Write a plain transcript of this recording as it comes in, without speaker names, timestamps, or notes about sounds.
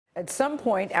At some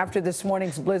point after this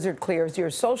morning's blizzard clears, your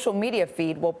social media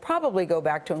feed will probably go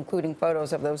back to including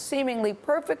photos of those seemingly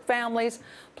perfect families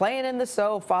playing in the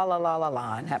sofa, la la la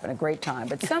la, and having a great time.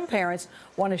 But some parents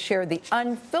want to share the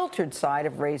unfiltered side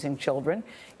of raising children.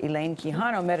 Elaine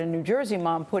Quijano met a New Jersey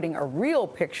mom putting a real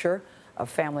picture of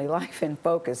family life in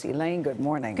focus. Elaine, good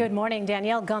morning. Good morning.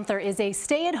 Danielle Guenther is a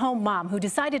stay-at-home mom who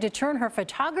decided to turn her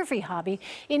photography hobby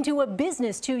into a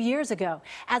business 2 years ago.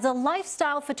 As a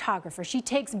lifestyle photographer, she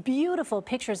takes beautiful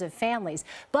pictures of families,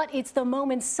 but it's the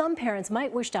moments some parents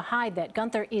might wish to hide that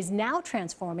Guenther is now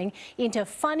transforming into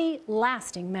funny,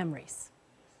 lasting memories.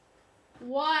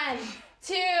 1,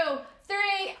 2, 3.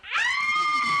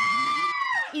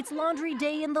 It's laundry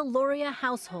day in the Loria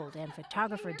household, and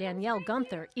photographer Danielle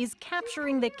Guenther is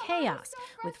capturing the chaos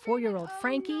with 4-year-old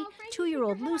Frankie,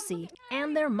 2-year-old Lucy,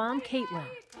 and their mom, Caitlin.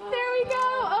 There we go.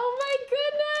 Oh, my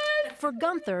goodness. For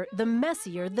Guenther, the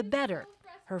messier, the better.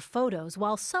 Her photos,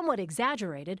 while somewhat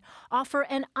exaggerated, offer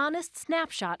an honest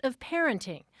snapshot of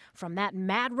parenting, from that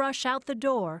mad rush out the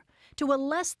door to a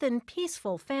less than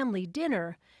peaceful family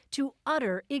dinner to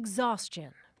utter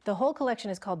exhaustion. The whole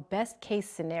collection is called Best Case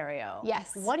Scenario.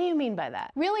 Yes. What do you mean by that?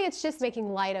 Really, it's just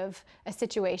making light of a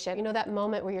situation. You know, that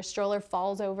moment where your stroller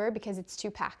falls over because it's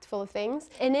too packed full of things.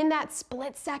 And in that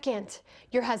split second,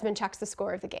 your husband checks the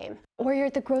score of the game. Or you're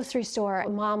at the grocery store, a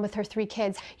mom with her 3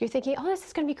 kids. You're thinking, oh, this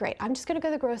is gonna be great. I'm just gonna go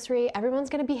to the grocery,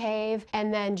 everyone's gonna behave,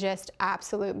 and then just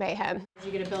absolute mayhem.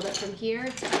 You're gonna build it from here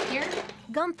to here?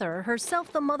 Guenther,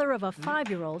 herself the mother of a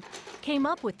 5-year-old, came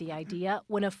up with the idea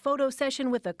when a photo session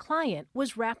with a client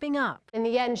was wrapping up. In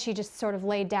the end, she just sort of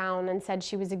laid down and said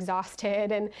she was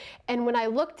exhausted. And when I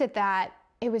looked at that,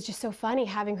 it was just so funny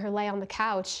having her lay on the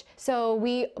couch. So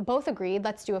we both agreed,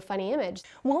 let's do a funny image.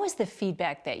 What was the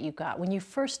feedback that you got when you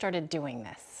first started doing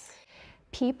this?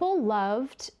 People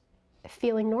loved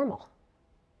feeling normal.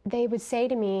 They would say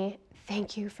to me,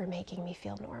 thank you for making me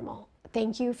feel normal.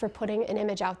 Thank you for putting an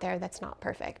image out there that's not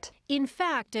perfect. In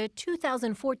fact, a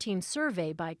 2014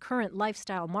 survey by Current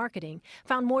Lifestyle Marketing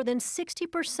found more than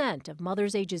 60% of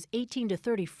mothers ages 18 to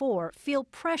 34 feel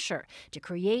pressure to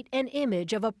create an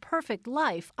image of a perfect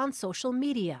life on social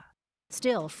media.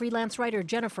 Still, freelance writer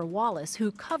Jennifer Wallace,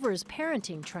 who covers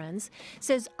parenting trends,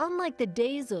 says unlike the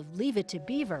days of Leave It to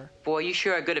Beaver, boy, you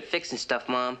sure are good at fixing stuff,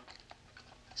 Mom.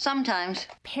 Sometimes.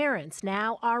 Parents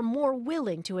now are more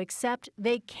willing to accept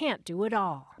they can't do it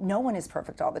all. No one is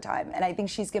perfect all the time, and I think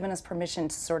she's given us permission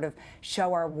to sort of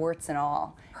show our warts and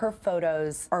all. Her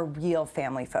photos are real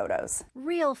family photos.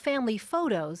 Real family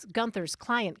photos, Guenther's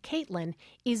client Caitlin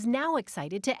is now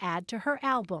excited to add to her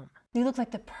album. You look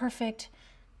like the perfect,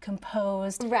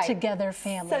 composed, together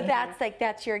family. So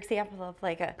that's your example of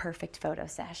like a perfect photo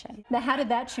session. Now, how did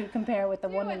that shoot compare with the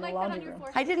one in the laundry room?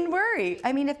 I didn't worry.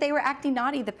 I mean, if they were acting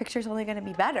naughty, the picture's only going to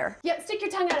be better. Yeah, stick your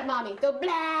tongue out at mommy. Go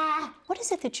blah. What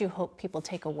is it that you hope people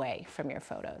take away from your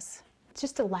photos?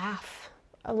 Just a laugh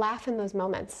in those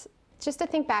moments. Just to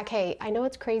think back, hey, I know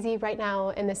it's crazy right now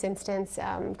in this instance,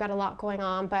 got a lot going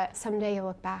on, but someday you'll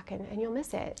look back and you'll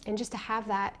miss it. And just to have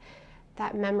that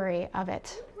memory of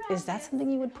it. Is that something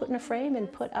you would put in a frame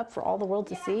and put up for all the world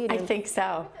to see? I think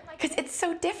so. Because it's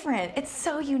so different. It's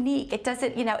so unique. It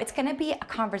doesn't, you know, it's going to be a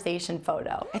conversation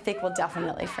photo. I think we'll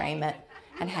definitely frame it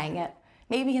and hang it.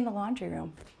 Maybe in the laundry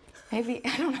room. Maybe,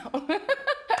 I don't know.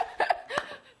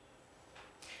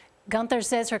 Guenther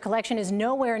says her collection is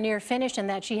nowhere near finished and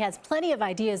that she has plenty of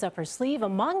ideas up her sleeve,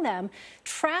 among them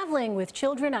traveling with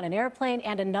children on an airplane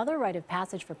and another rite of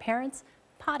passage for parents,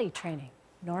 potty training.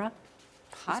 Nora?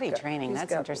 Potty training,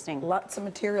 that's interesting. Lots of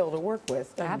material to work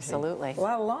with. Absolutely. A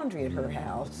lot of laundry at her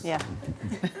house. Yeah.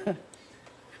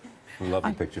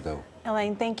 Lovely picture, though.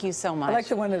 Elaine, thank you so much. I like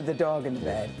the one of the dog in the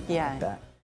bed. Yeah. Like that.